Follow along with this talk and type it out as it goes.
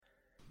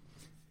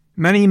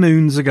Many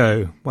moons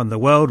ago, when the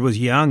world was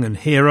young and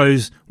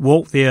heroes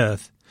walked the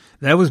earth,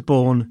 there was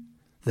born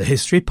the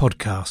History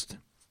Podcast.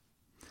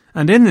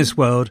 And in this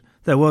world,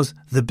 there was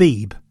the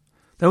Beeb.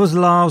 There was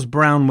Lars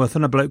Brownworth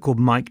and a bloke called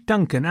Mike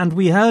Duncan, and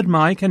we heard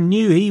Mike and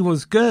knew he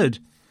was good.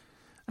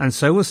 And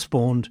so was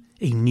spawned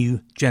a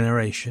new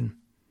generation,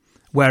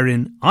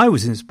 wherein I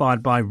was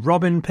inspired by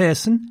Robin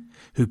Pearson,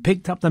 who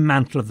picked up the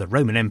mantle of the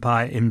Roman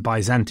Empire in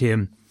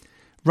Byzantium.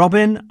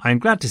 Robin, I'm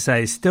glad to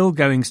say, is still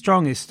going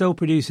strong, is still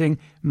producing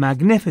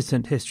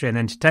magnificent history and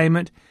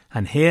entertainment,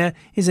 and here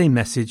is a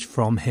message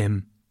from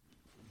him.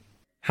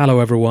 Hello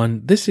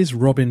everyone, this is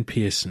Robin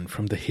Pearson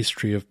from the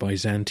History of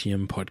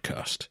Byzantium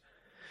podcast.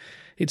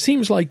 It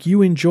seems like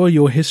you enjoy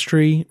your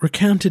history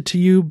recounted to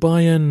you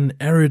by an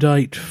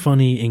erudite,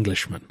 funny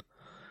Englishman.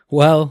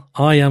 Well,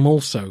 I am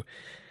also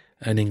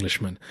an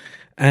Englishman.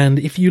 And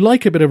if you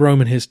like a bit of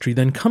Roman history,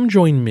 then come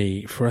join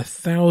me for a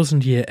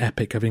 1,000-year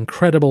epic of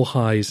incredible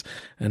highs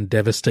and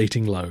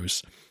devastating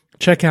lows.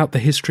 Check out The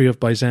History of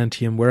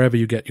Byzantium wherever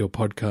you get your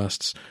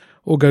podcasts,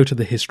 or go to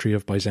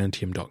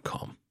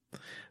thehistoryofbyzantium.com.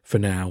 For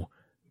now,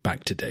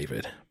 back to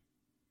David.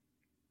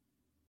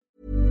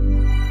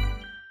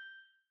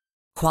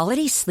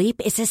 Quality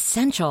sleep is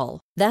essential.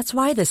 That's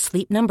why the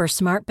Sleep Number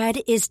Smart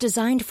Bed is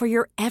designed for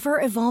your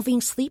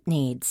ever-evolving sleep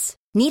needs.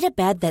 Need a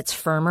bed that's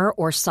firmer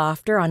or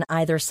softer on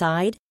either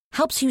side?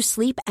 Helps you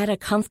sleep at a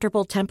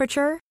comfortable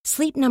temperature?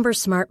 Sleep Number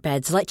Smart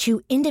Beds let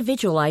you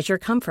individualize your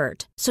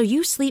comfort, so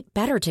you sleep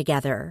better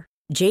together.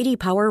 J.D.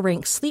 Power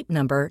ranks Sleep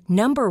Number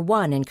number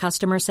 1 in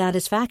customer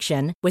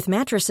satisfaction with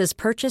mattresses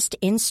purchased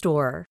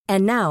in-store.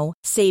 And now,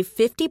 save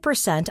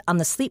 50% on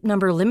the Sleep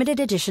Number Limited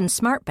Edition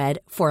Smart Bed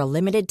for a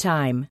limited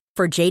time.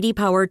 For J.D.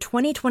 Power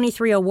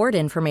 2023 award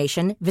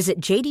information,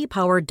 visit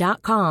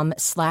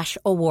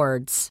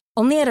jdpower.com/awards.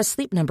 Only at a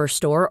Sleep Number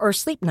store or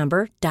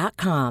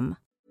sleepnumber.com.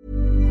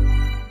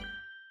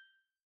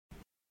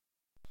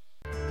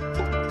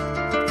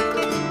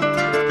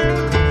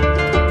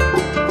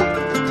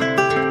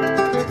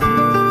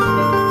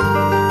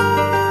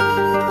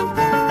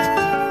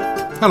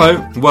 Hello,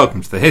 and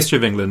welcome to the History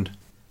of England,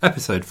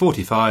 episode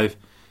 45,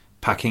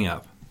 Packing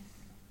Up.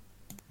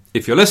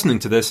 If you're listening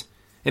to this,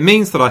 it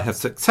means that I have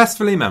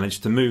successfully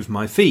managed to move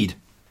my feed.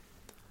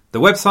 The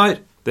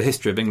website,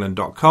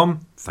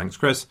 thehistoryofengland.com, thanks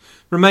Chris,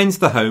 remains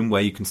the home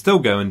where you can still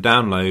go and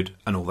download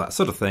and all that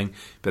sort of thing,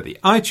 but the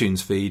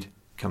iTunes feed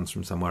comes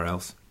from somewhere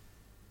else.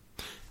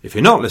 If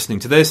you're not listening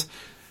to this,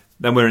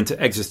 then we're into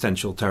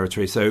existential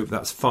territory, so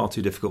that's far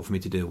too difficult for me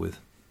to deal with.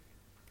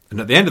 And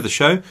at the end of the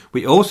show,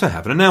 we also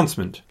have an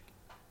announcement.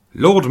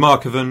 Lord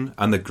Markovan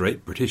and the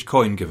Great British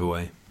Coin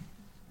Giveaway.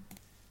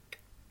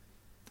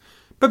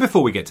 But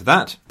before we get to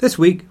that, this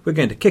week we're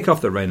going to kick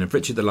off the reign of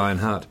Richard the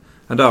Lionheart,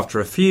 and after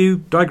a few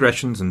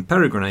digressions and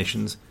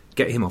peregrinations,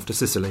 get him off to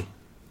Sicily.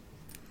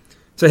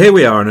 So here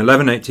we are in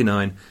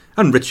 1189,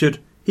 and Richard,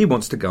 he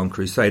wants to go on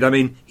crusade. I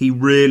mean, he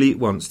really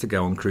wants to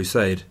go on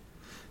crusade.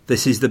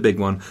 This is the big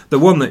one, the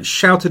one that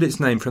shouted its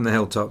name from the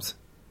hilltops.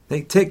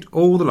 It ticked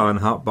all the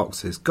Lionheart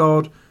boxes: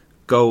 God,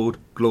 gold,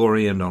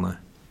 glory and honour.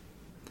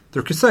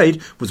 The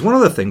crusade was one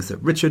of the things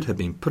that Richard had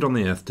been put on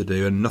the earth to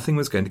do, and nothing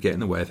was going to get in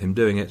the way of him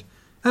doing it.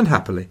 And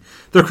happily,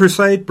 the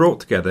crusade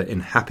brought together in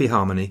happy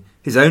harmony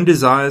his own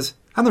desires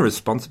and the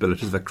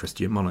responsibilities of a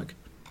Christian monarch.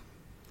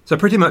 So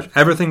pretty much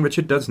everything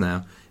Richard does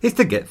now is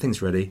to get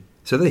things ready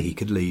so that he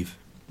could leave.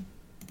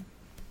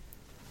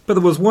 But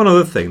there was one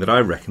other thing that I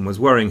reckon was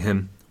worrying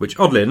him, which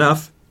oddly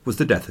enough was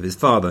the death of his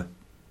father.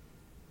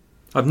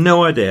 I've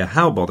no idea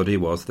how bothered he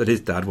was that his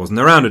dad wasn't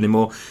around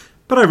anymore,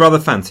 but I rather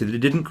fancy that he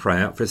didn't cry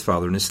out for his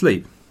father in his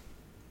sleep.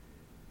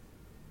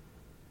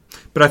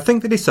 But I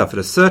think that he suffered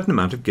a certain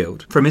amount of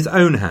guilt from his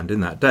own hand in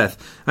that death,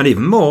 and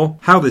even more,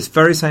 how this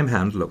very same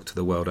hand looked to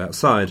the world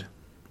outside.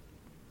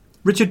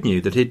 Richard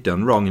knew that he'd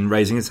done wrong in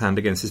raising his hand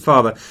against his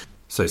father,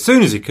 so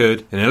soon as he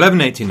could, in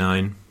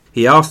 1189,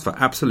 he asked for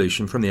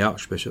absolution from the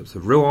archbishops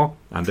of Rouen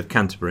and of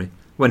Canterbury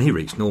when he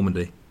reached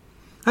Normandy.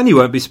 And you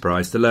won't be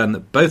surprised to learn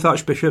that both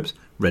archbishops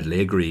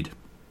readily agreed.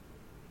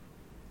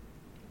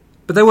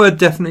 But there were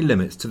definitely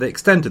limits to the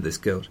extent of this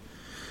guilt.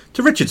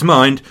 To Richard's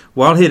mind,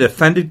 while he had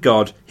offended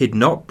God, he had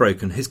not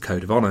broken his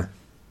code of honour.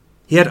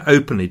 He had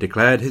openly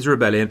declared his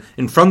rebellion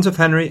in front of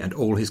Henry and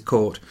all his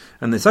court,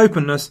 and this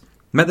openness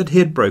meant that he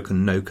had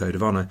broken no code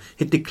of honour.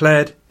 He had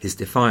declared his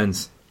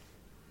defiance.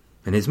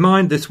 In his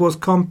mind, this was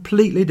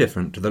completely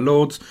different to the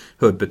lords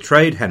who had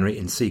betrayed Henry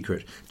in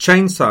secret,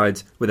 changed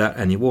sides without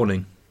any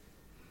warning.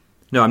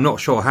 Now, I'm not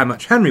sure how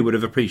much Henry would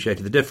have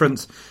appreciated the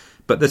difference,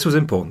 but this was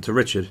important to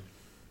Richard.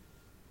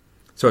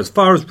 So as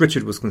far as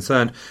Richard was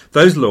concerned,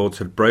 those lords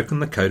had broken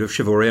the code of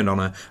chivalry and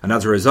honour, and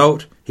as a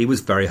result, he was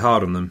very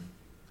hard on them.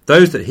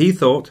 Those that he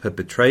thought had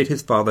betrayed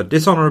his father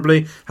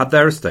dishonourably had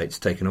their estates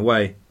taken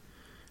away.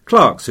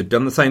 Clerks who'd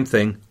done the same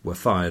thing were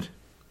fired.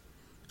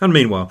 And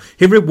meanwhile,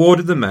 he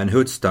rewarded the men who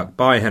had stuck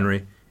by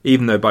Henry,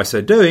 even though by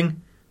so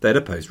doing, they had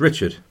opposed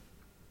Richard.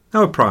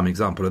 Now, a prime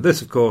example of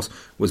this, of course,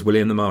 was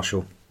William the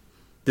Marshal.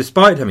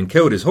 Despite having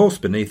killed his horse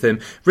beneath him,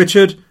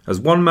 Richard, as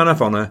one man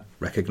of honour,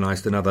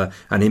 recognised another,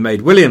 and he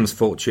made William's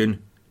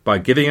fortune by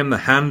giving him the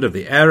hand of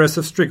the heiress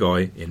of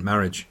Strigoi in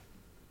marriage.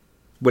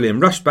 William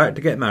rushed back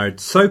to get married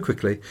so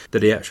quickly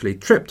that he actually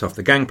tripped off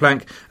the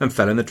gangplank and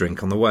fell in the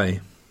drink on the way.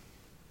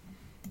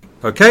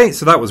 OK,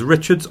 so that was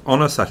Richard's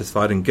honour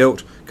satisfied and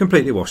guilt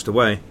completely washed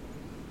away.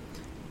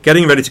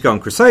 Getting ready to go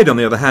on crusade, on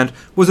the other hand,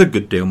 was a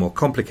good deal more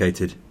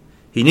complicated.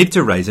 He needed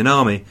to raise an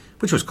army,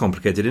 which was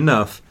complicated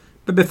enough,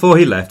 but before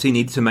he left he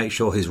needed to make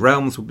sure his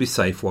realms would be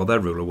safe while their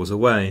ruler was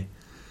away.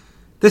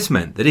 This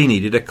meant that he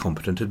needed a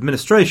competent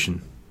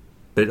administration,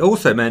 but it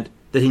also meant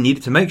that he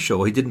needed to make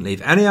sure he didn't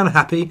leave any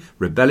unhappy,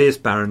 rebellious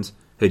barons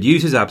who'd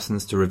use his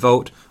absence to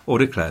revolt or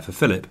declare for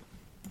Philip.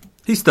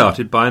 He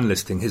started by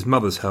enlisting his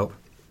mother's help.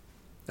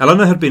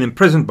 Eleanor had been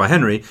imprisoned by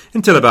Henry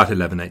until about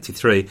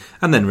 1183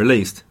 and then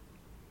released.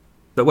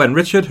 But when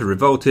Richard had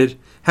revolted,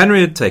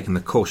 Henry had taken the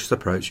cautious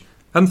approach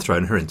and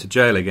thrown her into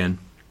jail again.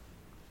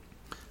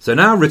 So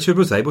now Richard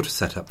was able to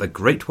set the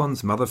Great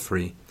One's mother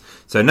free.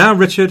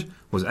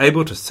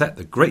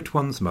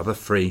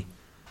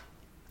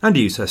 And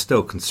use her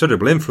still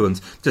considerable influence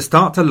to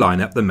start to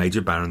line up the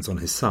major barons on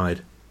his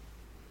side.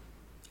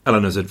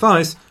 Eleanor's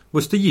advice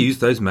was to use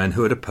those men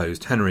who had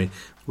opposed Henry,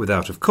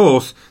 without, of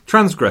course,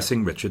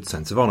 transgressing Richard's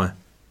sense of honour.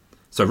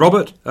 So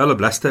Robert, Earl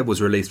of Leicester,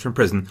 was released from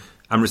prison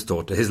and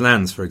restored to his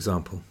lands, for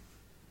example.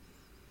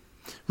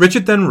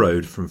 Richard then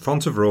rode from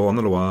Fontevraud on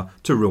the Loire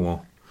to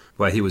Rouen,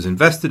 where he was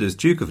invested as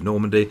Duke of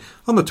Normandy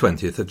on the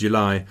 20th of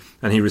July,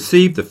 and he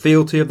received the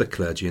fealty of the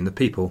clergy and the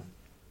people.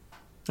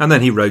 And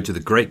then he rode to the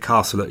great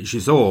castle at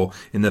Gisors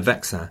in the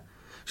Vexin,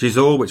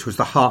 Gisors which was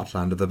the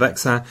heartland of the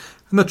Vexin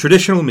and the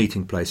traditional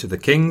meeting place of the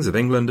kings of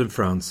England and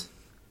France.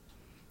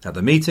 At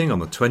the meeting on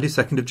the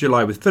 22nd of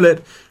July with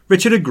Philip,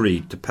 Richard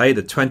agreed to pay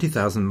the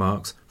 20,000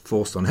 marks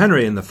forced on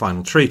Henry in the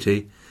final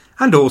treaty,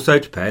 and also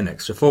to pay an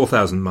extra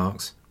 4,000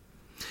 marks.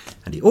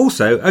 And he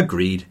also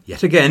agreed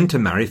yet again to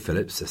marry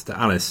Philip's sister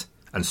Alice,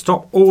 and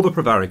stop all the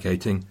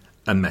prevaricating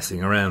and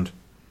messing around.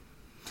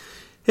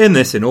 In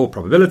this, in all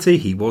probability,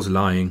 he was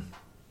lying.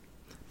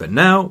 But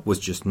now was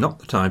just not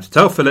the time to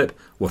tell Philip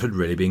what had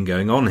really been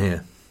going on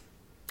here.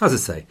 As I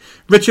say,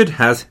 Richard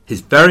has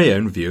his very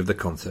own view of the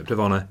concept of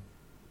honour,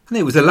 and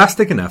it was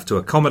elastic enough to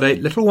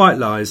accommodate little white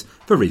lies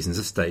for reasons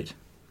of state.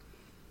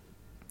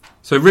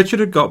 So Richard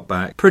had got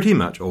back pretty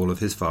much all of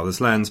his father's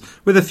lands,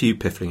 with a few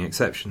piffling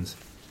exceptions.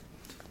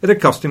 It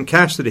had cost him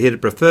cash that he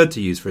had preferred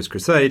to use for his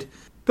crusade,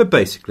 but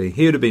basically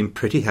he would have been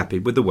pretty happy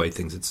with the way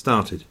things had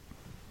started.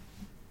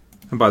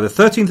 And by the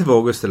 13th of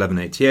August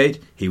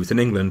 1188 he was in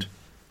England,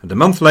 and a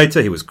month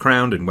later he was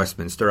crowned in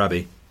Westminster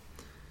Abbey.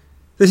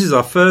 This is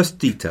our first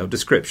detailed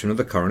description of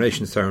the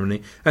coronation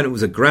ceremony, and it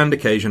was a grand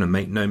occasion, and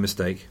make no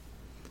mistake.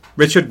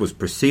 Richard was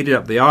preceded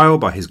up the aisle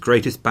by his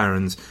greatest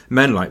barons,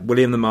 men like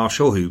William the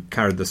Marshal, who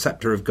carried the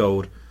sceptre of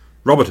gold,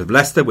 Robert of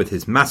Leicester with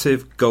his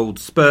massive gold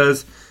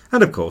spurs,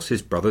 and of course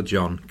his brother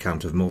John,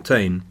 Count of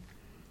Mortain.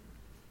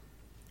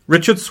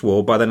 Richard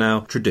swore by the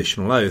now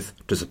traditional oath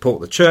to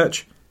support the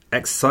church,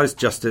 exercise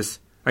justice,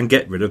 and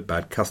get rid of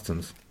bad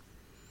customs.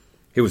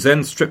 He was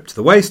then stripped to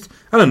the waist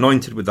and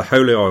anointed with the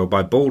holy oil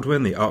by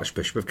Baldwin, the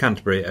Archbishop of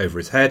Canterbury, over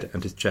his head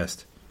and his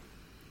chest.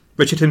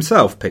 Richard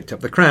himself picked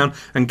up the crown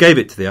and gave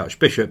it to the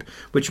Archbishop,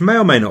 which may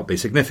or may not be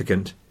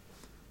significant.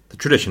 The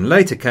tradition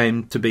later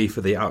came to be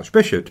for the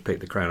Archbishop to pick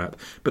the crown up,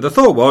 but the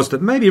thought was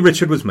that maybe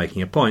Richard was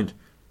making a point,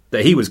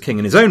 that he was king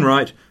in his own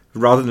right,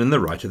 rather than in the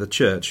right of the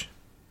church.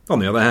 On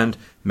the other hand,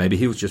 maybe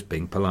he was just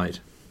being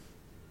polite.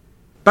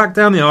 Back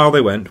down the aisle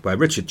they went, where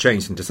Richard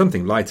changed into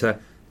something lighter,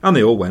 and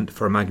they all went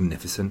for a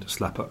magnificent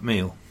slap-up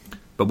meal.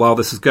 But while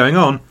this was going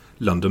on,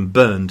 London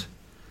burned.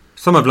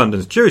 Some of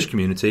London's Jewish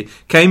community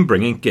came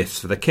bringing gifts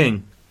for the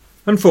king.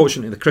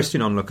 Unfortunately, the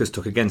Christian onlookers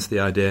took against the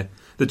idea.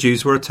 The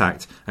Jews were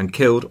attacked and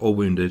killed or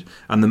wounded,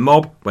 and the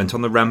mob went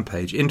on the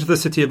rampage into the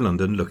city of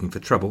London looking for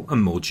trouble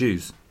and more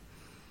Jews.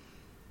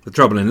 The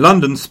trouble in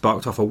London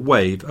sparked off a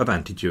wave of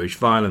anti-Jewish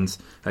violence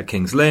at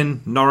King's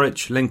Lynn,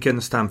 Norwich,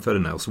 Lincoln, Stamford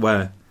and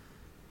elsewhere.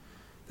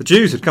 The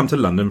Jews had come to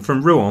London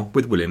from Rouen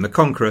with William the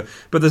Conqueror,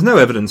 but there's no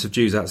evidence of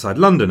Jews outside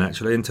London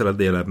actually until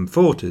the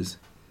 1140s.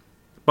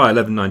 By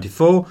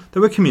 1194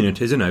 there were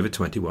communities in over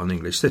 21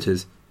 English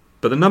cities,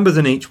 but the numbers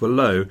in each were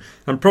low,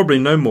 and probably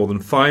no more than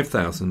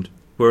 5,000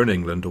 were in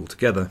England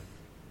altogether.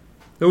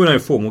 There were no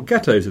formal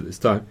ghettos at this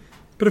time,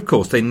 but of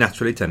course they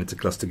naturally tended to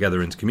cluster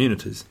together into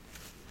communities.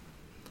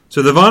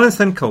 So the violence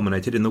then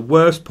culminated in the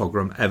worst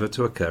pogrom ever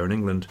to occur in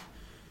England.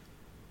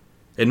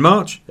 In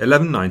March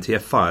 1190 a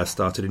fire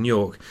started in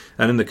York,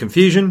 and in the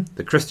confusion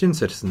the Christian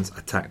citizens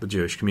attacked the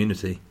Jewish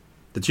community.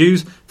 The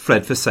Jews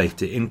fled for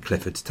safety in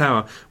Clifford's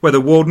Tower, where the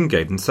warden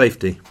gave them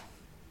safety.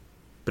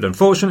 But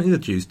unfortunately the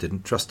Jews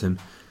didn't trust him.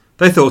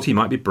 They thought he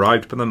might be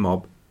bribed by the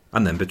mob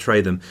and then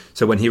betray them,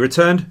 so when he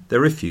returned they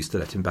refused to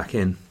let him back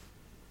in.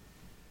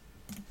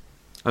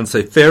 And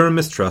so fear and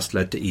mistrust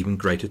led to even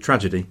greater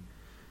tragedy.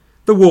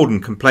 The warden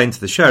complained to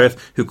the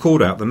sheriff, who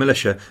called out the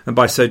militia, and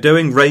by so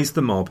doing raised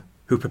the mob,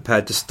 who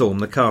prepared to storm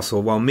the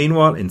castle, while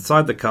meanwhile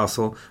inside the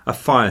castle a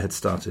fire had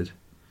started.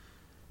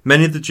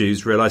 Many of the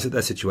Jews realised that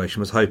their situation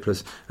was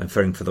hopeless, and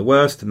fearing for the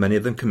worst, many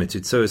of them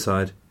committed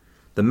suicide.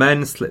 the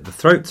men slit the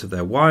throats of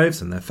their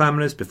wives and their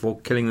families before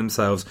killing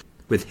themselves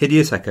with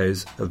hideous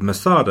echoes of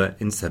Masada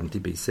in 70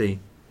 BC.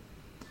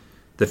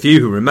 The few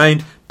who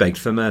remained begged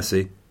for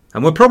mercy,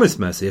 and were promised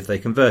mercy if they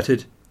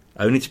converted,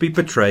 only to be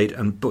betrayed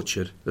and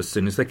butchered as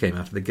soon as they came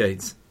out of the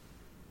gates.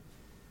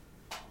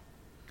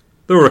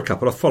 There were a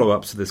couple of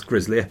follow-ups to this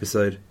grisly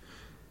episode.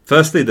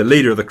 Firstly, the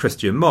leader of the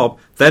Christian mob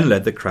then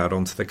led the crowd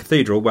onto the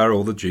cathedral where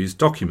all the Jews'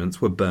 documents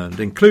were burned,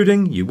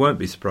 including, you won't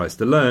be surprised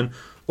to learn,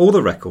 all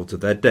the records of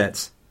their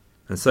debts.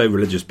 And so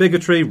religious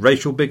bigotry,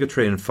 racial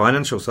bigotry and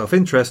financial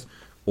self-interest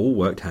all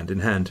worked hand in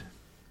hand.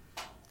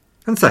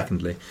 And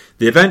secondly,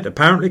 the event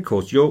apparently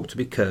caused York to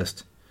be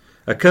cursed,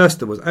 a curse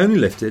that was only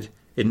lifted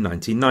in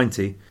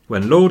 1990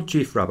 when Lord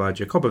Chief Rabbi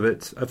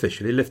Jakobovits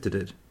officially lifted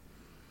it.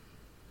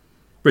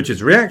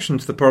 Richard's reaction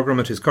to the pogrom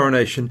at his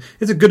coronation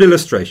is a good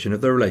illustration of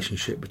the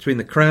relationship between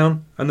the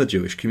crown and the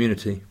Jewish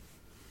community.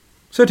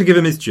 So to give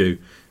him his due,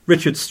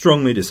 Richard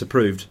strongly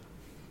disapproved.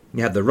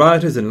 He had the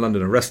rioters in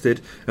London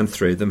arrested and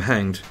 3 of them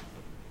hanged.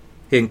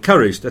 He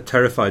encouraged a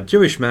terrified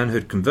Jewish man who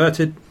had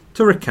converted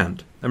to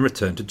recant and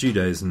return to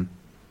Judaism.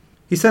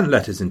 He sent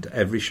letters into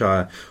every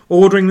shire,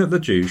 ordering that the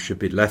Jews should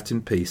be left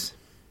in peace.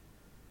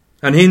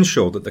 And he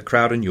ensured that the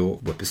crowd in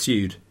York were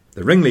pursued.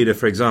 The ringleader,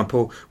 for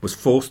example, was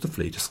forced to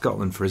flee to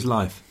Scotland for his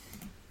life.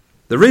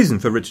 The reason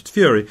for Richard's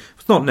fury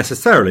was not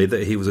necessarily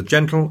that he was a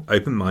gentle,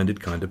 open-minded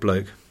kind of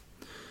bloke.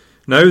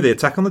 No, the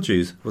attack on the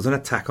Jews was an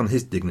attack on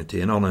his dignity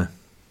and honour.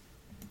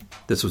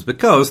 This was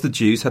because the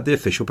Jews had the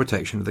official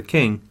protection of the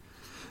king.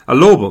 A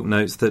law book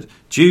notes that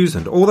Jews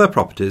and all their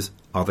properties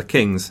are the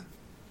king's.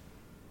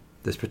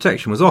 This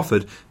protection was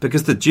offered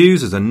because the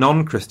Jews as a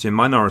non-Christian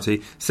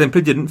minority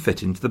simply didn't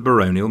fit into the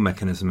baronial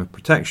mechanism of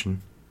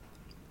protection.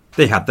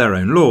 They had their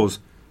own laws,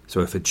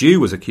 so if a Jew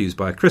was accused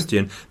by a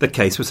Christian, the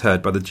case was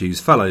heard by the Jews'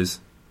 fellows.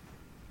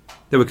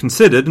 They were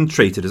considered and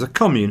treated as a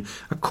commune,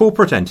 a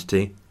corporate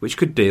entity which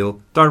could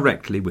deal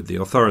directly with the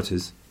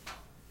authorities.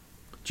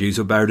 Jews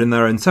were buried in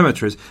their own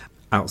cemeteries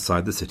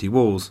outside the city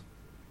walls.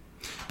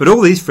 But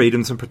all these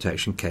freedoms and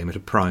protection came at a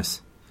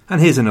price,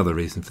 and here's another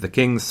reason for the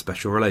king's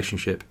special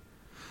relationship.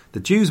 The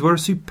Jews were a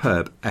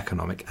superb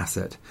economic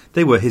asset.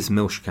 They were his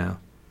milch cow.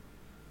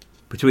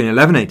 Between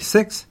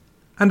 1186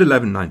 and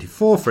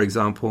 1194, for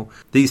example,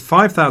 these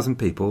 5,000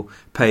 people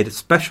paid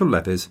special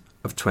levies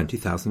of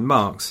 20,000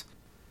 marks,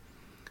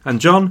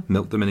 and John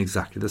milked them in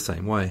exactly the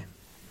same way.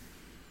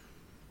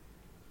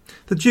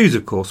 The Jews,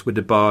 of course, were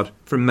debarred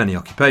from many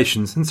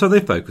occupations, and so they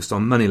focused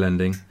on money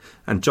lending,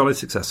 and jolly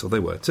successful they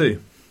were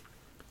too.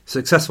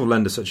 Successful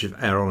lenders such as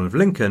Aaron of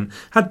Lincoln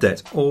had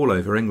debt all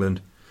over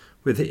England,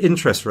 with the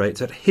interest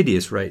rates at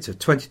hideous rates of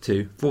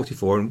 22,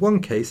 44, and in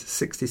one case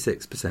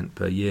 66%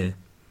 per year.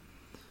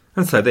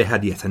 And so they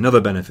had yet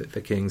another benefit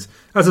for kings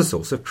as a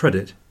source of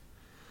credit.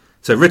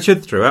 So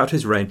Richard, throughout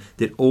his reign,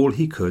 did all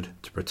he could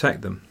to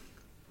protect them.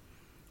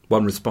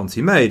 One response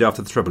he made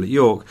after the trouble at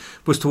York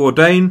was to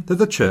ordain that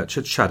the church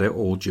should shadow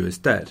all Jewish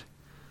debt.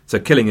 So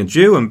killing a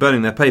Jew and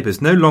burning their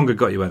papers no longer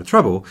got you out of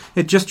trouble,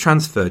 it just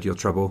transferred your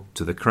trouble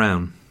to the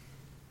crown.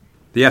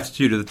 The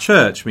attitude of the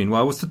church,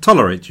 meanwhile, was to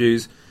tolerate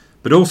Jews,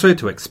 but also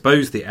to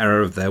expose the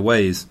error of their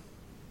ways.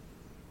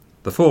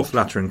 The Fourth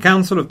Lateran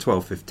Council of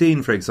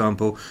 1215, for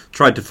example,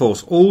 tried to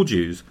force all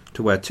Jews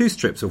to wear 2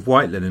 strips of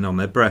white linen on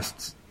their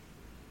breasts.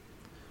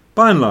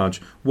 By and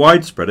large,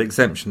 widespread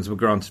exemptions were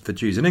granted for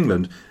Jews in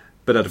England,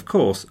 but at, of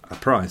course, a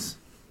price.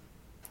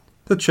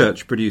 The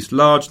Church produced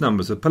large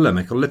numbers of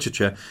polemical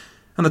literature,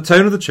 and the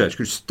tone of the Church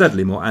grew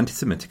steadily more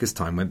anti-Semitic as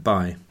time went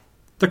by.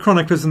 The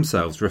chroniclers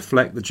themselves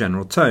reflect the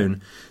general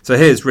tone, so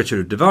here's Richard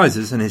of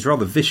Devizes and his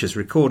rather vicious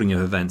recording of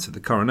events at the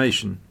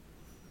coronation.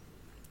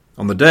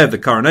 On the day of the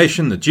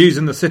coronation, the Jews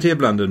in the city of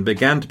London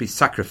began to be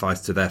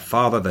sacrificed to their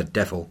father, the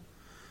devil.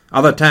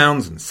 Other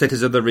towns and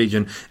cities of the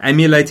region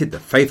emulated the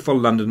faithful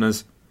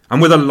Londoners,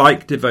 and with a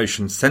like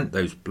devotion sent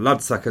those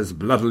bloodsuckers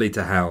bloodily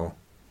to hell.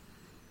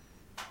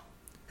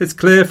 It's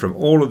clear from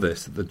all of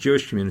this that the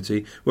Jewish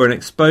community were an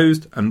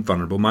exposed and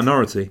vulnerable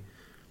minority.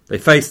 They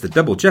faced the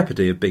double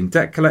jeopardy of being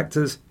debt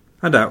collectors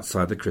and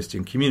outside the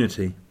Christian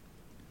community.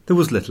 There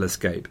was little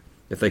escape.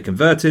 If they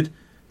converted,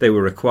 they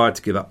were required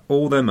to give up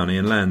all their money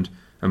and land,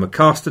 and were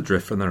cast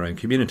adrift from their own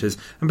communities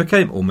and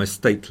became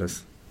almost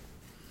stateless.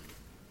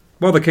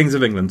 While the kings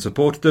of England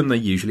supported them, they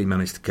usually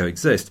managed to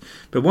coexist,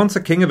 but once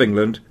a king of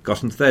England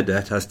got into their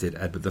debt, as did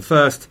Edward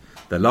I,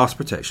 their last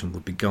protection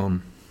would be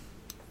gone.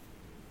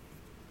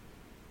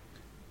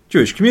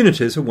 Jewish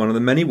communities were one of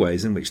the many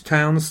ways in which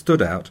towns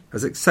stood out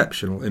as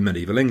exceptional in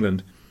medieval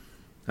England.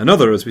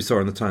 Another, as we saw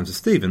in the times of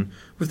Stephen,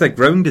 was their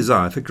growing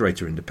desire for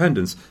greater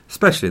independence,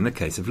 especially in the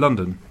case of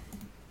London.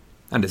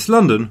 And it's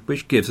London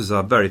which gives us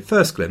our very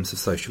first glimpse of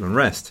social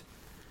unrest.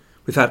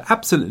 We've had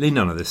absolutely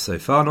none of this so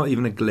far, not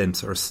even a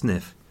glimpse or a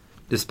sniff.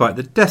 Despite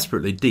the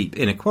desperately deep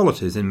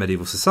inequalities in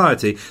medieval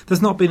society,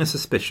 there's not been a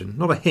suspicion,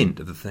 not a hint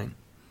of the thing.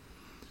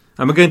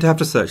 And we're going to have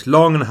to search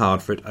long and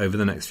hard for it over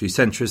the next few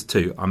centuries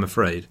too, I'm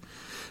afraid.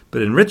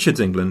 But in Richard's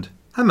England,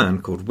 a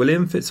man called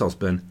William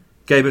Fitzosborne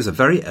gave us a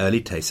very early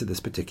taste of this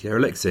particular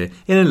elixir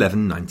in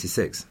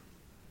 1196.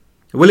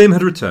 William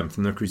had returned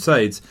from the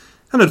Crusades,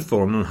 and had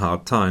fallen on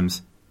hard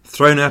times,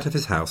 thrown out of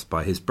his house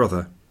by his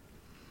brother.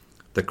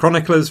 The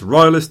chroniclers,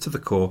 royalists to the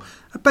core,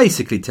 are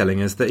basically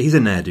telling us that he's a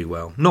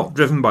ne'er-do-well, not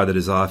driven by the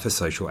desire for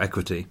social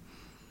equity.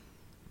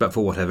 But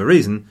for whatever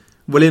reason,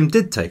 William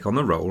did take on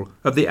the role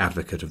of the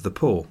advocate of the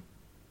poor.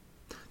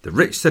 The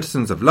rich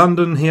citizens of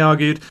London, he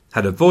argued,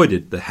 had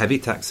avoided the heavy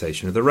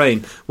taxation of the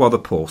reign, while the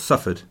poor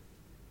suffered.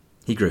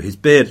 He grew his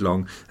beard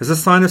long as a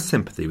sign of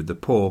sympathy with the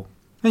poor,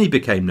 and he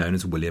became known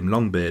as William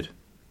Longbeard.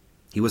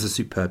 He was a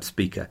superb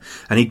speaker,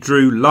 and he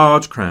drew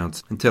large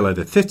crowds until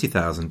over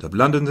 50,000 of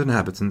London's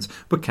inhabitants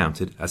were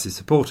counted as his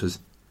supporters.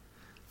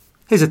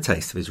 Here's a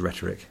taste of his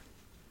rhetoric.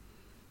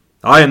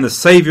 I am the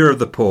saviour of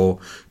the poor.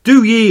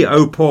 Do ye,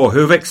 O poor,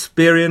 who have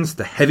experienced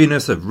the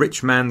heaviness of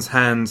rich man's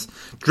hands,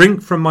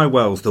 drink from my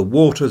wells the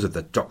waters of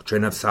the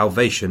doctrine of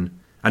salvation.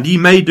 And ye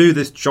may do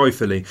this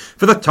joyfully,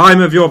 for the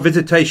time of your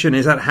visitation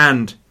is at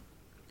hand.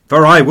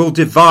 For I will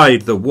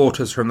divide the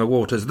waters from the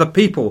waters. The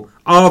people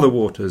are the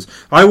waters.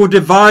 I will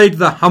divide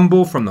the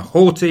humble from the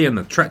haughty and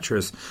the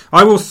treacherous.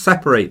 I will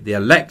separate the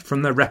elect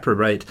from the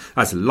reprobate,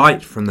 as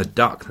light from the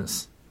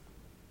darkness.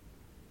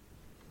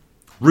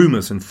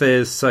 Rumours and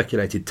fears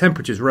circulated.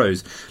 Temperatures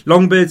rose.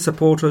 Longbeard's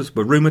supporters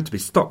were rumoured to be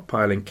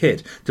stockpiling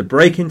kit to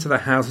break into the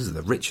houses of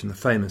the rich and the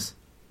famous.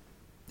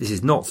 This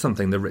is not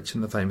something the rich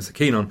and the famous are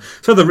keen on,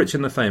 so the rich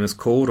and the famous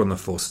called on the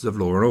forces of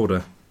law and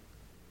order.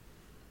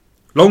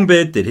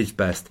 Longbeard did his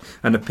best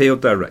and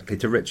appealed directly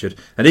to Richard,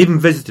 and even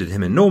visited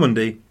him in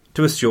Normandy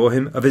to assure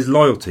him of his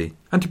loyalty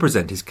and to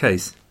present his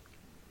case.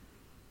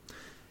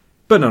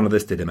 But none of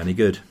this did him any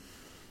good.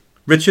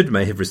 Richard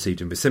may have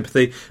received him with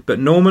sympathy, but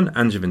Norman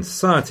Angevin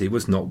society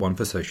was not one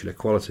for social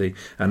equality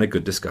and a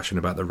good discussion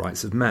about the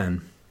rights of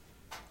man.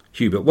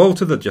 Hubert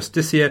Walter, the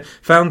justiciar,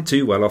 found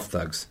two well-off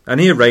thugs, and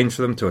he arranged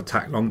for them to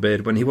attack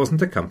Longbeard when he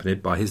wasn't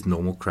accompanied by his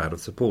normal crowd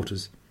of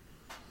supporters.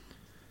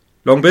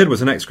 Longbeard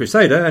was an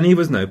ex-crusader, and he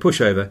was no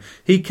pushover.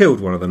 He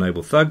killed one of the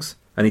noble thugs,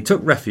 and he took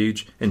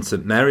refuge in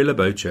St Mary Le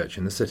Bow Church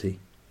in the city.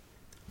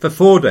 For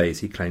 4 days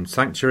he claimed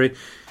sanctuary,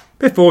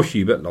 before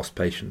Hubert lost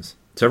patience,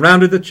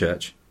 surrounded the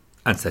church,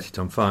 and set it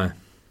on fire.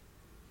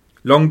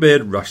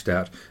 Longbeard rushed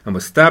out, and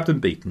was stabbed and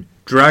beaten,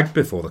 dragged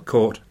before the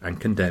court, and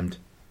condemned.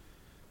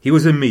 He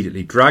was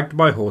immediately dragged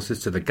by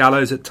horses to the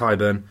gallows at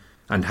Tyburn,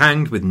 and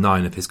hanged with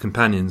 9 of his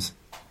companions.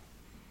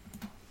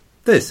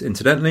 This,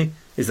 incidentally,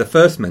 is the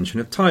first mention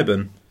of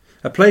Tyburn,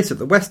 a place at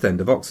the west end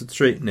of Oxford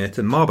Street near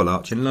to Marble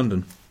Arch in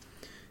London.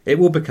 It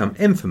will become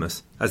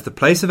infamous as the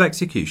place of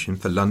execution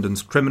for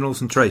London's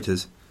criminals and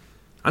traitors,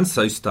 and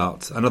so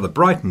starts another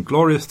bright and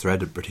glorious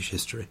thread of British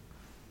history.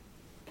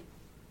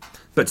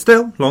 But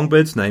still,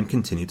 Longbeard's name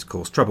continued to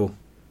cause trouble.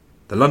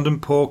 The London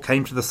poor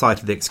came to the site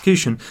of the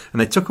execution, and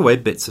they took away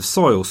bits of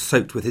soil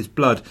soaked with his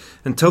blood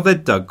until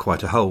they'd dug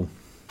quite a hole.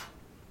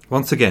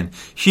 Once again,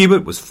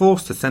 Hubert was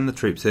forced to send the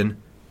troops in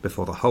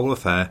before the whole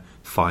affair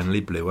finally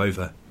blew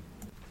over.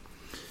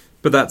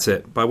 But that's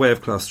it. By way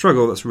of class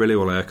struggle, that's really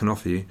all I can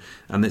offer you,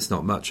 and it's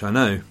not much, I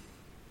know.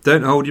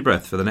 Don't hold your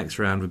breath for the next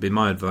round would be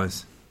my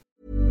advice.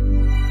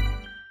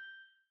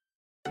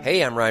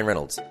 Hey, I'm Ryan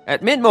Reynolds.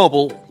 At Mint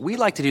Mobile, we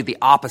like to do the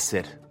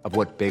opposite of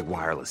what Big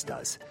Wireless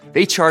does.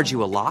 They charge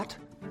you a lot,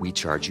 we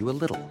charge you a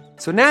little.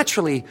 So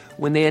naturally,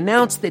 when they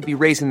announced they'd be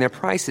raising their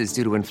prices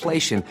due to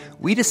inflation,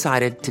 we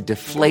decided to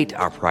deflate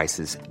our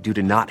prices due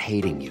to not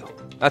hating you.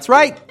 That's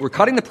right. We're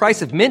cutting the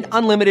price of Mint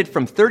Unlimited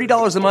from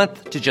 $30 a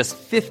month to just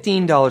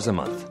 $15 a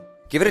month.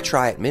 Give it a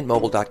try at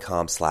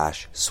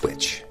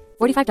mintmobile.com/switch.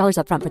 $45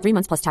 up front for 3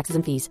 months plus taxes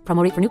and fees.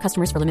 Promo rate for new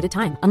customers for limited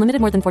time.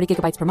 Unlimited more than 40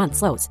 gigabytes per month.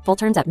 Slows full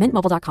terms at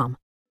mintmobile.com.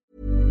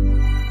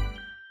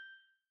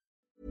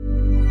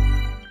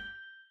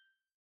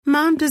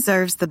 Mom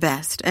deserves the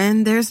best,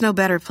 and there's no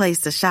better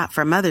place to shop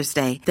for Mother's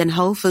Day than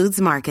Whole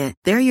Foods Market.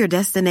 They're your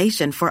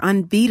destination for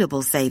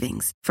unbeatable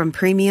savings, from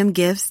premium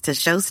gifts to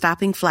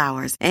show-stopping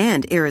flowers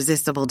and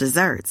irresistible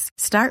desserts.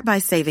 Start by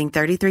saving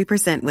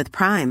 33% with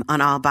Prime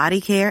on all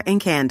body care and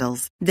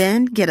candles.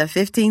 Then get a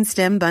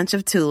 15-stem bunch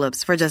of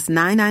tulips for just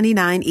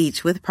 $9.99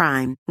 each with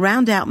Prime.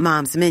 Round out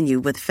Mom's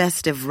menu with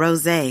festive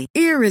rosé,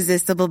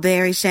 irresistible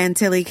berry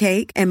chantilly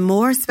cake, and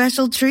more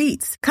special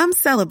treats. Come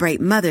celebrate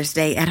Mother's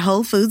Day at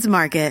Whole Foods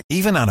Market.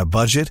 Even on a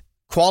budget,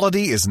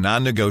 quality is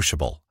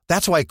non-negotiable.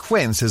 That's why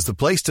Quince is the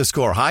place to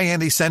score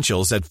high-end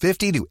essentials at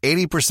 50 to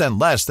 80%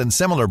 less than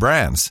similar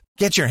brands.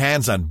 Get your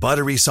hands on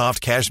buttery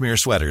soft cashmere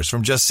sweaters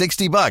from just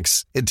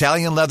 $60,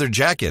 Italian leather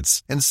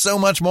jackets, and so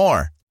much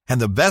more. And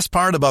the best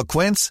part about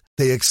Quince,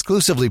 they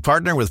exclusively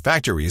partner with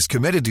factories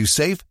committed to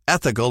safe,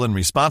 ethical, and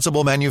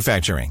responsible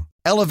manufacturing.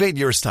 Elevate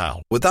your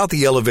style without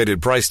the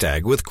elevated price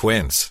tag with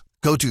Quince.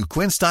 Go to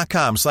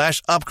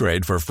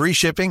quince.com/upgrade for free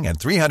shipping and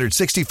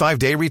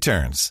 365-day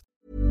returns.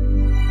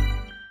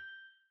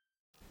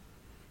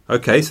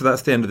 Okay, so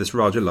that's the end of this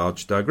rather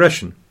large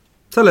digression.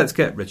 So let's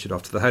get Richard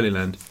off to the Holy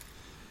Land.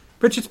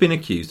 Richard's been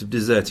accused of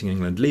deserting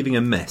England, leaving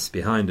a mess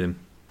behind him.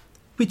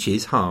 Which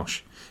is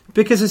harsh,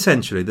 because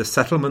essentially the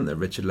settlement that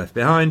Richard left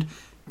behind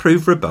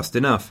proved robust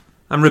enough,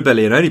 and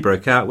rebellion only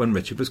broke out when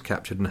Richard was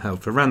captured and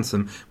held for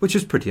ransom, which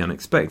was pretty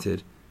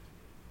unexpected.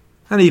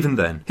 and even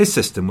then his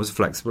system was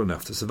flexible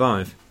enough to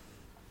survive.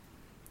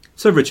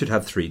 So Richard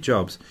had 3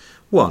 jobs.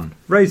 1.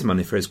 Raise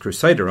money for his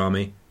Crusader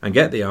army and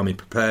get the army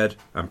prepared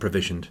and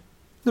provisioned.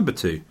 Number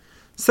 2.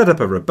 Set up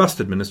a robust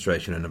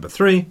administration. And number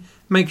 3.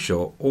 Make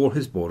sure all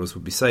his borders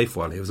would be safe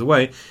while he was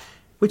away,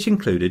 which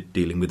included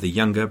dealing with the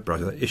younger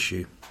brother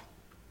issue.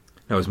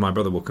 Now, as my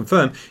brother will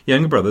confirm,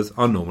 younger brothers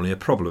are normally a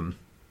problem.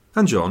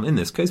 And John, in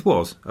this case,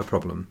 was a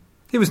problem.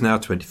 He was now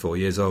 24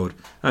 years old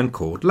and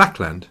called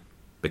Lackland,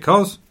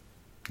 because,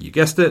 you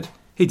guessed it,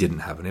 he didn't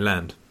have any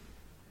land.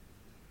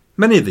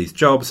 Many of these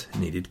jobs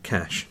needed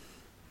cash.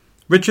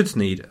 Richard's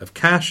need of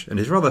cash and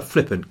his rather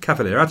flippant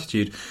cavalier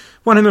attitude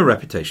won him a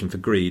reputation for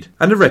greed,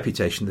 and a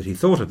reputation that he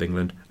thought of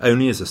England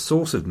only as a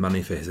source of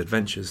money for his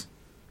adventures.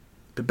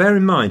 But bear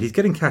in mind, he's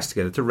getting cash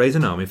together to raise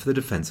an army for the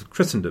defence of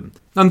Christendom,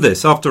 and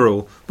this, after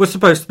all, was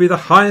supposed to be the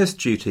highest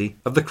duty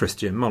of the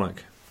Christian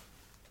monarch.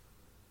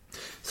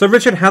 So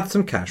Richard had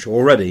some cash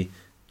already.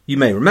 You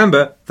may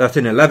remember that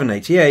in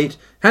 1188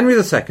 Henry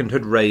II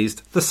had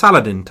raised the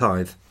Saladin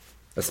tithe,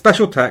 a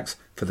special tax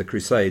for the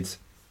Crusades.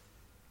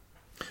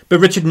 But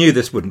Richard knew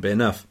this wouldn't be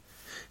enough.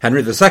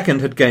 Henry II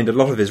had gained a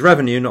lot of his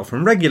revenue not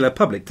from regular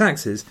public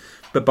taxes,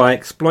 but by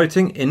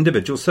exploiting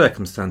individual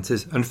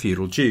circumstances and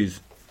feudal dues.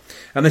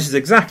 And this is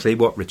exactly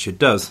what Richard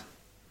does.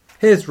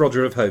 Here's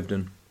Roger of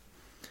Hoveden.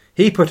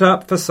 He put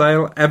up for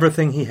sale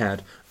everything he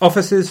had: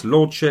 offices,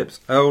 lordships,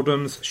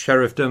 earldoms,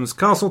 sheriffdoms,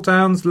 castle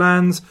towns,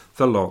 lands,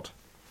 the lot.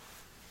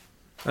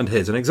 And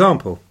here's an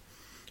example.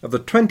 Of the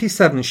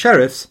 27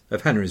 sheriffs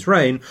of Henry's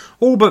reign,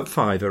 all but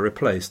 5 are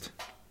replaced.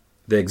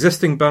 The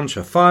existing bunch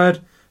are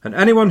fired, and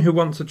anyone who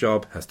wants a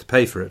job has to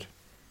pay for it.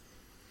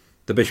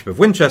 The Bishop of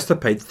Winchester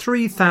paid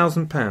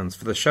 £3,000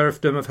 for the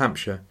sheriffdom of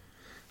Hampshire.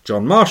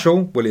 John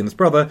Marshall, William's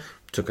brother,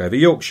 took over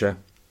Yorkshire.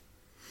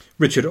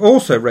 Richard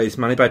also raised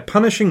money by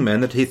punishing men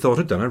that he thought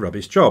had done a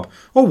rubbish job,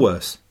 or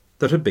worse,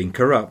 that had been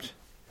corrupt.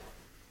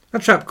 A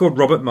chap called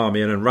Robert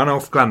Marmion and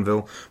Ranulph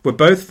Glanville were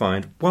both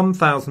fined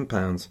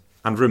 £1,000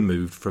 and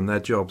removed from their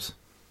jobs.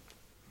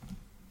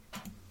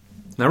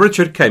 Now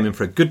Richard came in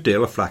for a good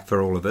deal of flack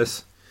for all of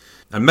this,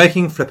 and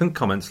making flippant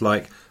comments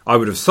like, "I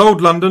would have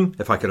sold London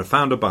if I could have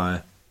found a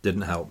buyer,"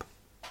 didn't help.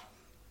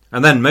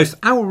 And then, most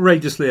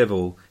outrageously of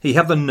all, he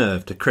had the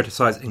nerve to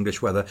criticise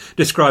English weather,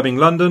 describing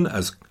London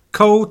as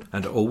cold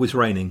and always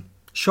raining.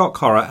 Shock,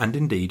 horror, and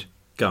indeed,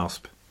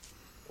 gasp.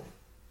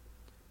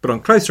 But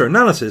on closer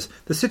analysis,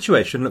 the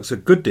situation looks a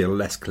good deal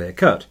less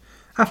clear-cut.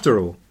 After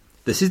all,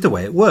 this is the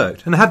way it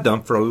worked, and had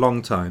done for a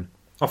long time.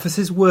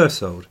 Offices were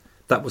sold.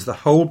 That was the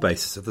whole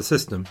basis of the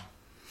system.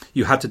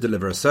 You had to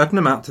deliver a certain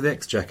amount to the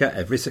Exchequer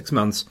every 6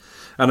 months,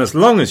 and as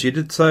long as you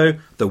did so,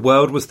 the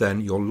world was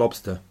then your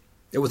lobster.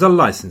 It was a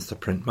licence to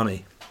print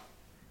money.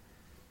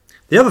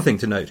 The other thing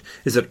to note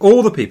is that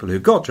all the people who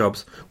got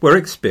jobs were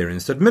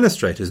experienced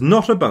administrators,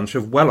 not a bunch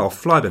of well-off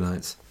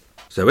fly-by-nights.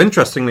 So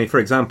interestingly, for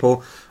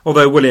example,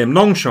 although William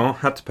Longchamp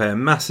had to pay a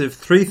massive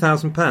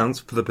 £3,000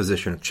 for the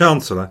position of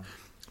Chancellor,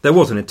 there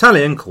was an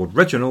Italian called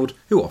Reginald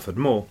who offered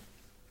more.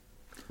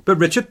 But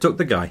Richard took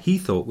the guy he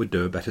thought would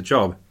do a better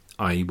job,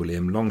 i.e.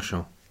 William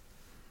Longchamp.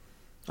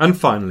 And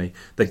finally,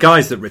 the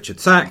guys that Richard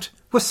sacked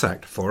were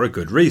sacked for a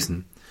good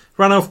reason.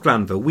 Ranulph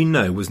Glanville, we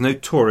know, was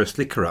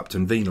notoriously corrupt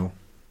and venal.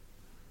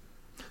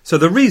 So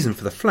the reason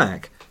for the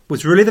flack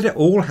was really that it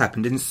all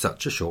happened in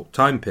such a short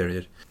time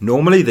period.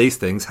 Normally these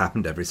things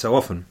happened every so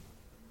often.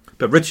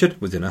 But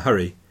Richard was in a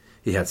hurry.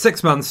 He had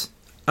 6 months,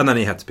 and then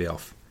he had to be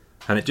off.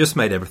 And it just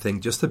made everything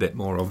just a bit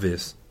more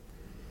obvious.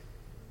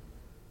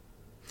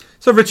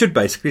 So Richard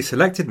basically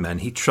selected men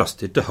he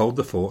trusted to hold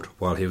the fort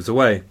while he was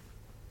away.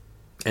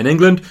 In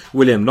England,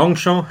 William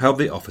Longchamp held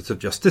the office of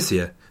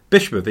Justiciar,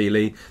 Bishop of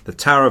Ely, the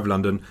Tower of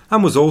London,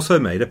 and was also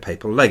made a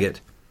papal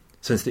legate,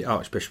 since the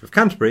Archbishop of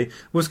Canterbury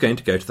was going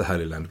to go to the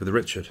Holy Land with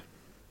Richard.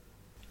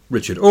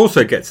 Richard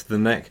also gets to the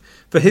neck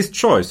for his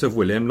choice of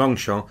William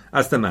Longchamp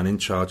as the man in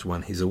charge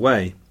when he's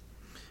away,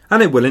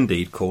 and it will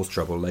indeed cause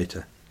trouble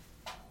later.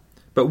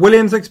 But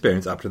William's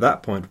experience up to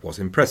that point was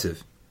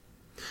impressive,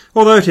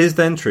 although it is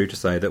then true to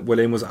say that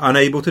William was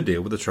unable to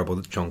deal with the trouble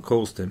that John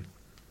caused him.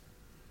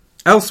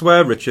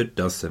 Elsewhere, Richard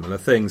does similar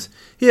things.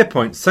 He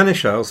appoints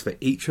seneschals for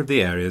each of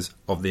the areas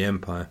of the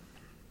empire.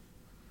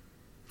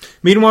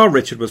 Meanwhile,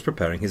 Richard was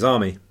preparing his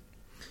army.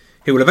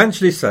 He will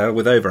eventually sail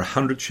with over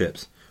 100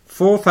 ships,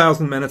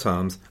 4,000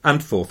 men-at-arms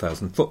and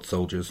 4,000 foot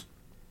soldiers.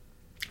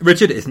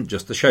 Richard isn't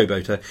just a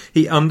showboater,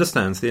 he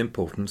understands the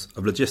importance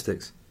of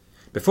logistics.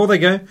 Before they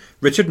go,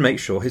 Richard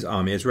makes sure his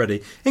army is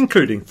ready,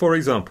 including, for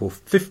example,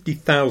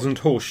 50,000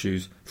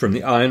 horseshoes from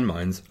the iron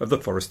mines of the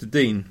Forest of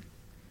Dean.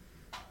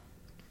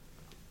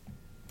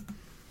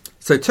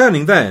 So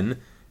turning then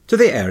to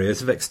the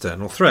areas of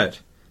external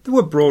threat, there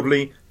were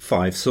broadly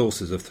 5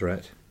 sources of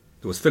threat.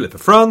 There was Philip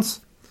of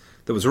France,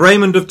 there was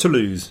Raymond of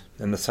Toulouse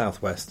in the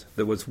southwest,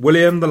 there was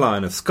William the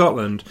Lion of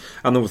Scotland,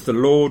 and there was the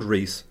Lord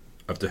Rhys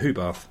of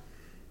Deheubarth.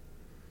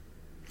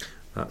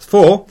 That's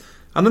 4,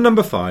 and the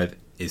number 5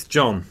 is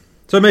John.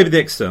 So maybe the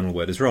external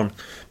word is wrong,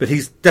 but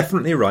he's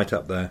definitely right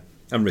up there,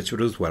 and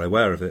Richard was well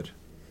aware of it.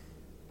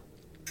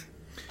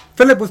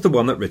 Philip was the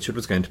one that Richard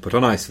was going to put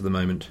on ice for the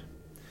moment.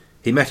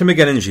 He met him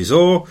again in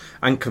Gisors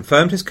and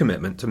confirmed his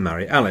commitment to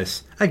marry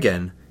Alice.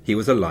 Again, he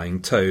was a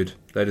lying toad,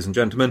 ladies and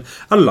gentlemen,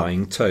 a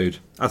lying toad,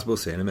 as we'll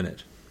see in a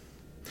minute.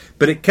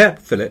 But it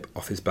kept Philip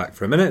off his back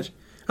for a minute,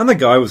 and the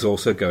guy was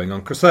also going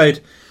on crusade,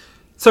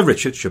 so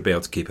Richard should be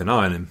able to keep an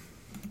eye on him.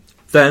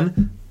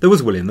 Then there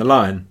was William the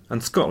Lion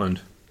and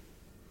Scotland.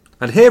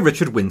 And here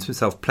Richard wins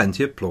himself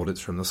plenty of plaudits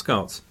from the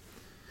Scots.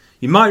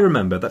 You might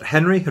remember that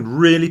Henry had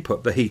really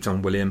put the heat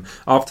on William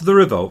after the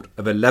revolt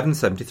of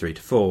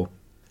 1173-4,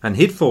 and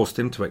he'd forced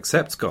him to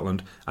accept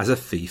Scotland as a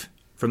fief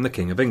from the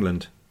King of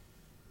England.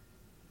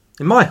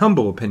 In my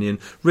humble opinion,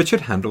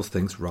 Richard handles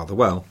things rather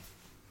well.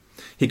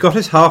 He got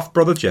his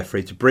half-brother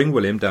Geoffrey to bring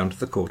William down to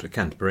the court at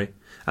Canterbury,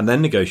 and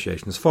then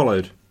negotiations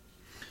followed.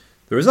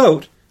 The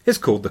result is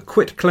called the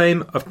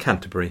Quitclaim of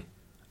Canterbury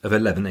of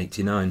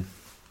 1189.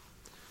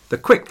 The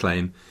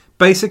Quitclaim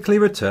basically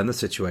returned the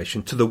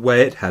situation to the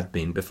way it had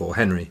been before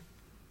Henry.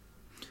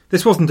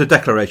 This wasn't a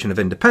declaration of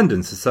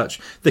independence as such.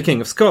 The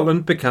King of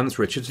Scotland becomes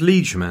Richard's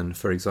liegeman,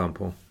 for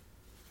example.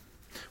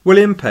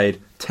 William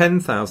paid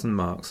 10,000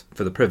 marks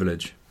for the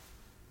privilege.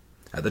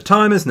 At the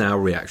time as now,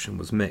 reaction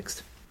was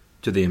mixed.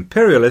 To the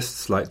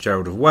imperialists, like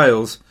Gerald of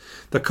Wales,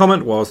 the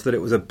comment was that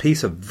it was a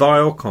piece of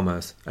vile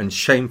commerce and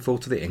shameful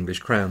to the English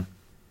crown.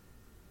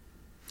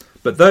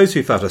 But those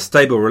who felt a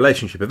stable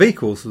relationship of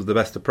equals was the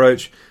best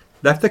approach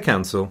left the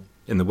council,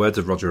 in the words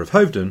of Roger of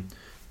Hoveden,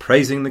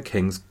 praising the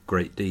king's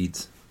great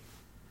deeds.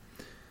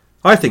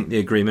 I think the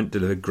agreement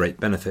delivered great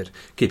benefit,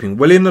 keeping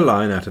William the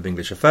Lion out of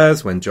English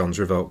affairs when John's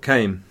revolt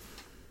came.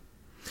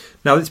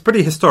 Now, it's a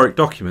pretty historic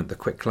document, the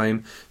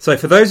Quitclaim, so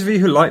for those of you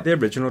who like the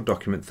original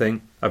document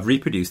thing, I've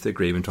reproduced the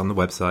agreement on the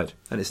website,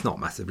 and it's not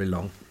massively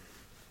long.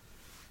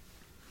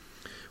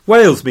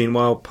 Wales,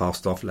 meanwhile,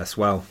 passed off less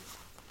well.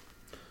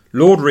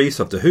 Lord Rhys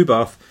of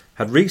Deheubarth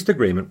had reached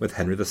agreement with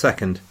Henry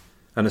II,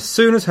 and as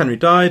soon as Henry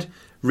died,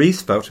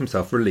 Rhys felt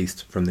himself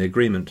released from the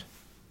agreement,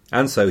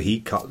 and so he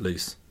cut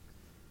loose.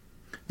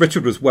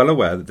 Richard was well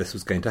aware that this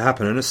was going to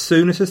happen, and as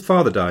soon as his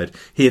father died,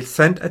 he had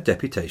sent a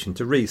deputation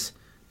to Rhys,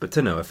 but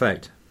to no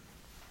effect.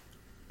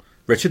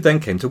 Richard then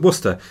came to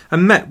Worcester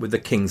and met with the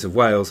Kings of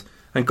Wales,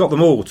 and got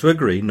them all to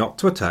agree not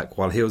to attack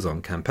while he was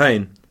on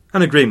campaign,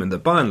 an agreement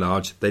that by and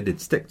large they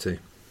did stick to.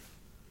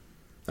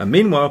 And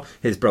meanwhile,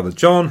 his brother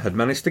John had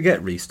managed to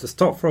get Rhys to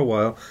stop for a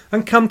while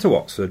and come to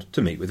Oxford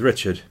to meet with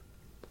Richard.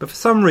 But for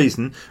some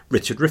reason,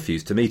 Richard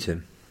refused to meet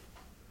him.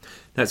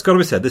 Now, it's got to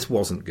be said, this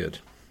wasn't good.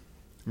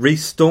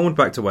 Rhys stormed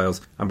back to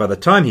Wales, and by the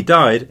time he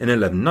died in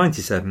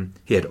 1197,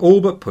 he had all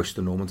but pushed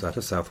the Normans out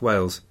of South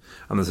Wales,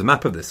 and there's a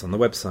map of this on the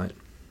website.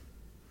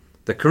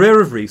 The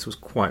career of Rhys was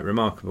quite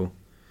remarkable.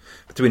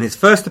 Between his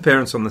first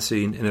appearance on the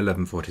scene in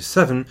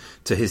 1147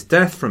 to his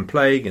death from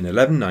plague in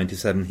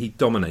 1197, he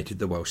dominated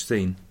the Welsh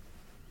scene.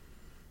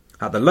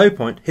 At the low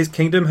point, his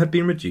kingdom had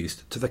been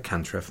reduced to the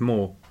Cantref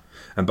Mor,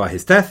 and by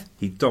his death,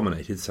 he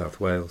dominated South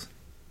Wales.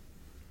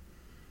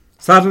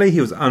 Sadly,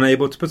 he was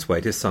unable to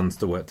persuade his sons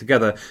to work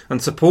together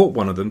and support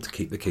one of them to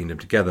keep the kingdom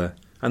together,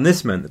 and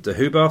this meant that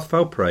Deheubarth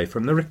fell prey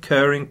from the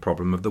recurring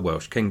problem of the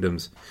Welsh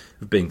kingdoms,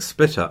 of being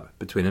split up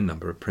between a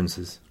number of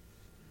princes.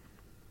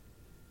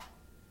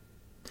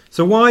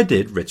 So why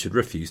did Richard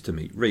refuse to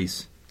meet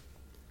Rhys?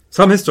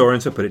 Some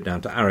historians have put it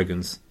down to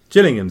arrogance.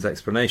 Gillingham's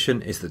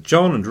explanation is that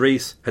John and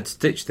Rhys had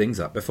stitched things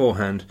up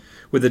beforehand,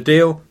 with a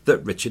deal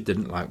that Richard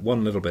didn't like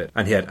one little bit,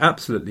 and he had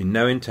absolutely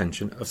no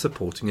intention of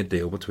supporting a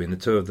deal between the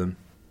two of them.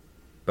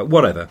 But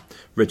whatever,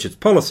 Richard's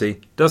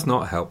policy does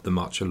not help the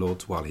Marcher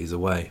Lords while he's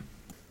away.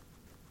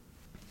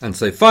 And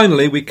so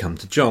finally we come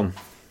to John.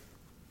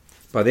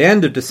 By the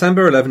end of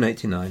December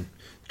 1189,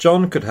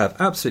 John could have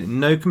absolutely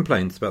no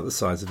complaints about the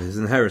size of his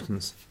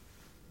inheritance.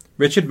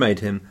 Richard made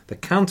him the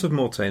Count of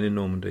Mortain in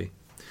Normandy.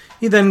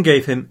 He then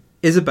gave him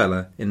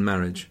Isabella in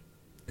marriage.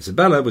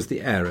 Isabella was the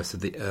heiress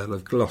of the Earl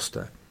of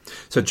Gloucester,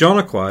 so John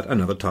acquired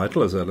another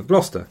title as Earl of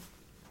Gloucester.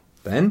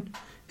 Then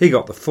he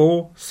got the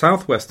 4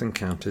 southwestern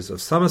counties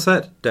of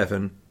Somerset,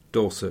 Devon,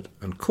 Dorset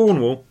and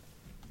Cornwall,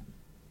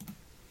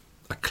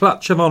 a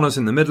clutch of honours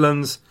in the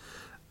Midlands,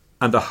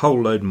 and a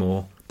whole load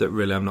more that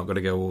really I'm not going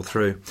to go all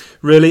through.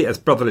 Really, as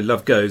brotherly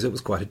love goes, it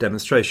was quite a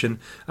demonstration,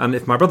 and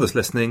if my brother's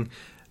listening,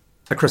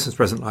 a Christmas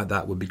present like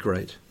that would be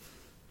great.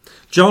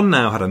 John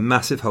now had a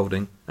massive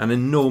holding and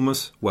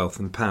enormous wealth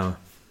and power.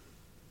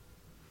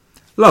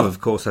 Love,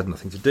 of course, had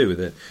nothing to do with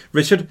it.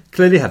 Richard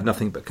clearly had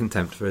nothing but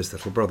contempt for his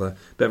little brother,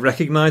 but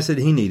recognised that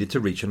he needed to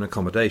reach an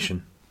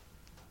accommodation.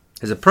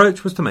 His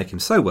approach was to make him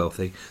so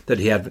wealthy that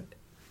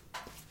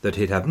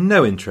he'd have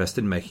no interest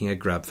in making a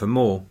grab for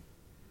more.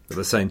 At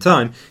the same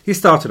time, he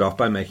started off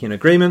by making an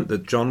agreement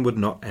that John would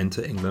not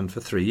enter England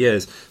for 3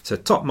 years, so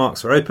top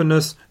marks for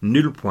openness,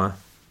 nul point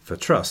for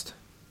trust.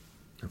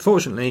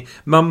 Unfortunately,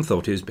 Mum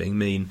thought he was being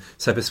mean,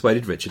 so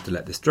persuaded Richard to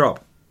let this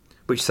drop,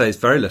 which says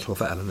very little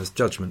for Eleanor's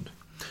judgment.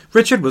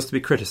 Richard was to be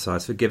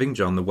criticised for giving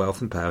John the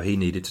wealth and power he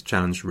needed to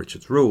challenge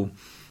Richard's rule.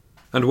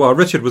 And while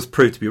Richard was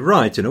proved to be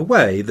right in a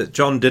way that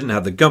John didn't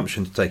have the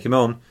gumption to take him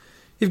on,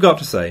 you've got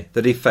to say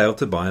that he failed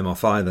to buy him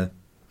off either.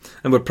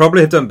 and would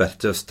probably have done better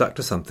to have stuck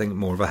to something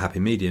more of a happy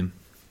medium.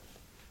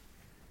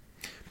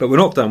 But we're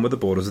not done with the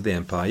borders of the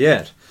empire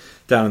yet.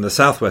 Down in the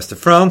southwest of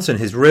France, in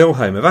his real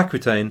home of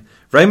Aquitaine,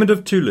 Raymond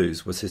of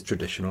Toulouse was his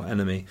traditional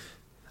enemy,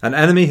 an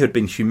enemy who had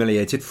been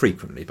humiliated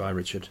frequently by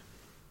Richard.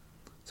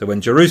 So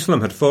when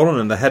Jerusalem had fallen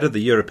and the head of the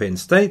European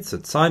states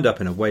had signed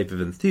up in a wave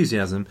of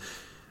enthusiasm,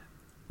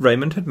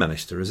 Raymond had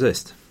managed to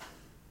resist.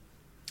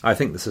 I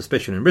think the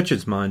suspicion in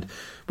Richard's mind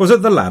was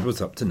that the lad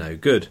was up to no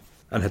good,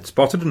 and had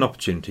spotted an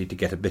opportunity to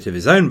get a bit of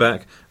his own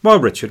back while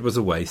Richard was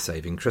away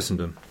saving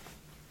Christendom.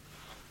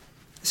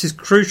 This is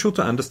crucial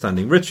to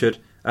understanding Richard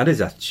and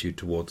his attitude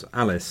towards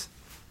Alice.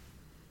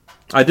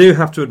 I do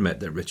have to admit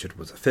that Richard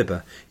was a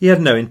fibber. He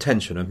had no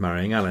intention of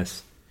marrying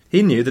Alice.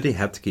 He knew that he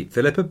had to keep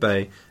Philip at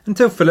bay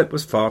until Philip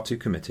was far too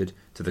committed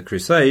to the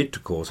crusade to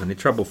cause any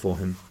trouble for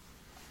him.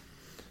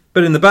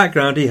 But in the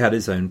background he had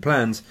his own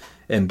plans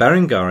in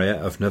Berengaria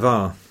of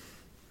Navarre.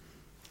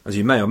 As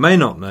you may or may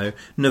not know,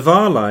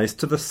 Navarre lies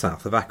to the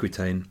south of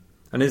Aquitaine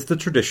and is the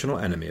traditional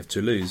enemy of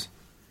Toulouse.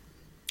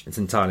 It's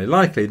entirely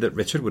likely that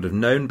Richard would have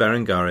known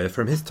Berengaria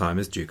from his time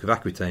as Duke of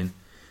Aquitaine,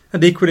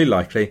 and equally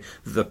likely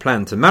that the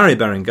plan to marry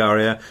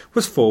Berengaria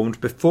was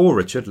formed before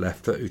Richard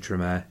left for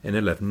Outremer in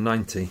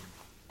 1190.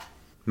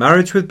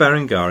 Marriage with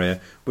Berengaria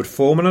would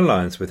form an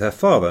alliance with her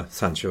father,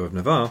 Sancho of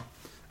Navarre,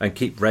 and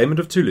keep Raymond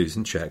of Toulouse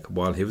in check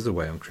while he was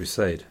away on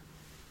crusade.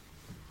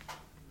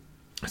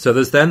 So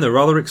there's then the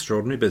rather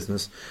extraordinary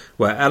business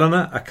where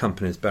Eleanor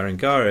accompanies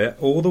Berengaria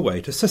all the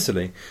way to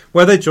Sicily,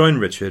 where they join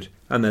Richard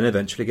and then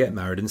eventually get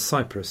married in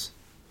Cyprus.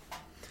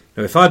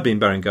 Now, if I'd been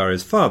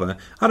Berengaria's father,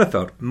 I'd have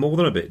felt more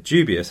than a bit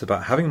dubious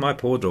about having my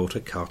poor daughter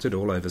carted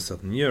all over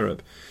southern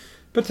Europe.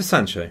 But to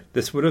Sancho,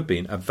 this would have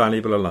been a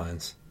valuable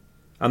alliance,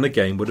 and the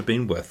game would have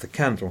been worth the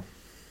candle.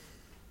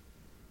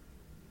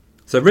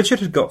 So Richard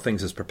had got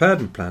things as prepared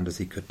and planned as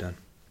he could done.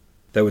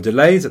 There were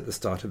delays at the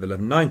start of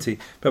 1190,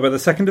 but by the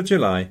 2nd of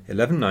July,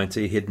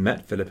 1190, he had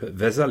met Philip at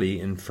Vézelay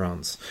in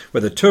France,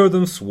 where the two of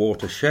them swore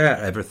to share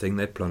everything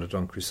they plundered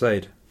on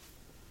crusade.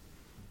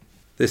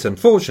 This,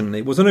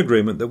 unfortunately, was an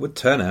agreement that would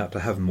turn out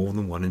to have more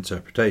than one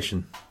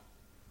interpretation.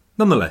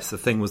 Nonetheless, the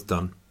thing was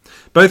done.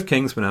 Both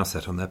kings were now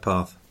set on their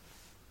path.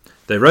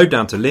 They rode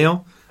down to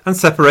Lyon and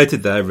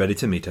separated there, ready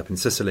to meet up in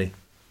Sicily.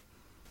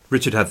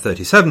 Richard had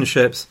 37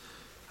 ships,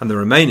 and the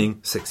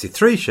remaining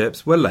 63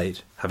 ships were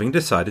late, having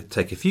decided to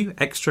take a few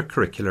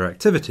extracurricular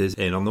activities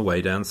in on the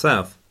way down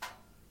south.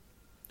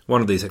 One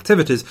of these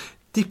activities,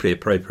 deeply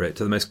appropriate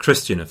to the most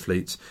Christian of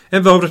fleets,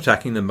 involved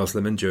attacking the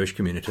Muslim and Jewish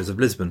communities of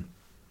Lisbon.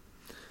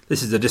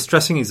 This is a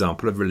distressing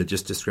example of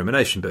religious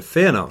discrimination, but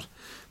fear not.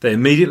 They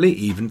immediately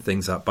evened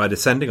things up by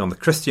descending on the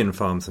Christian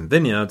farms and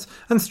vineyards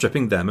and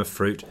stripping them of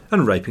fruit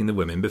and raping the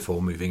women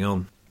before moving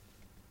on.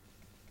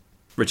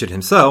 Richard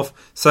himself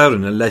sailed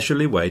in a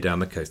leisurely way down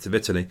the coast of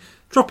Italy,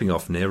 dropping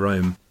off near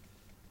Rome.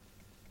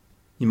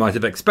 You might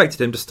have expected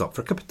him to stop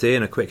for a cup of tea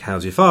and a quick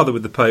 "how's your father"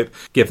 with the Pope,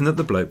 given that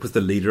the bloke was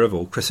the leader of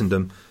all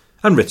Christendom,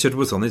 and Richard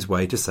was on his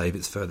way to save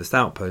its furthest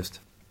outpost.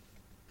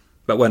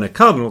 But when a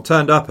cardinal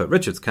turned up at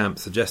Richard's camp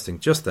suggesting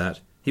just that,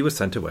 he was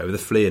sent away with a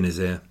flea in his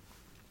ear.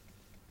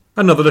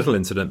 Another little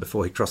incident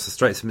before he crossed the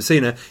Straits of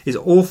Messina is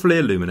awfully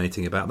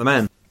illuminating about the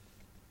man.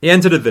 He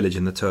entered a village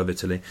in the toe of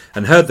Italy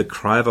and heard the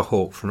cry of a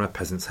hawk from a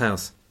peasant's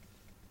house.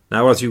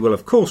 Now, as you will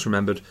of course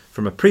remembered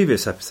from a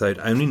previous episode,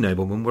 only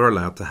noblemen were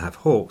allowed to have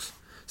hawks.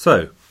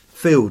 So,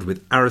 filled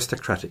with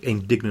aristocratic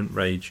indignant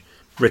rage,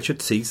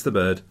 Richard seized the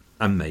bird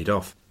and made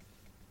off.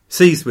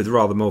 Seized with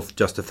rather more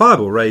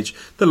justifiable rage,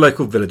 the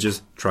local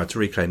villagers tried to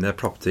reclaim their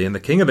property, and the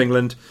King of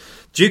England,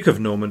 Duke of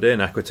Normandy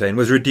and Aquitaine,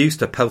 was reduced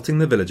to pelting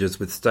the villagers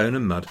with stone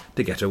and mud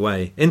to get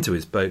away into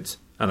his boats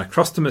and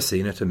across to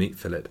Messina to meet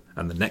Philip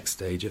and the next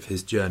stage of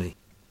his journey.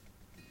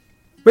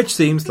 Which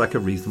seems like a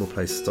reasonable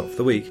place to stop for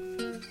the week.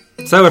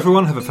 So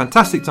everyone, have a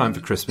fantastic time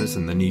for Christmas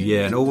and the New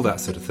Year and all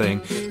that sort of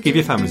thing. Give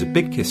your families a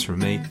big kiss from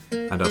me,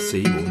 and I'll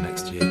see you all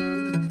next year.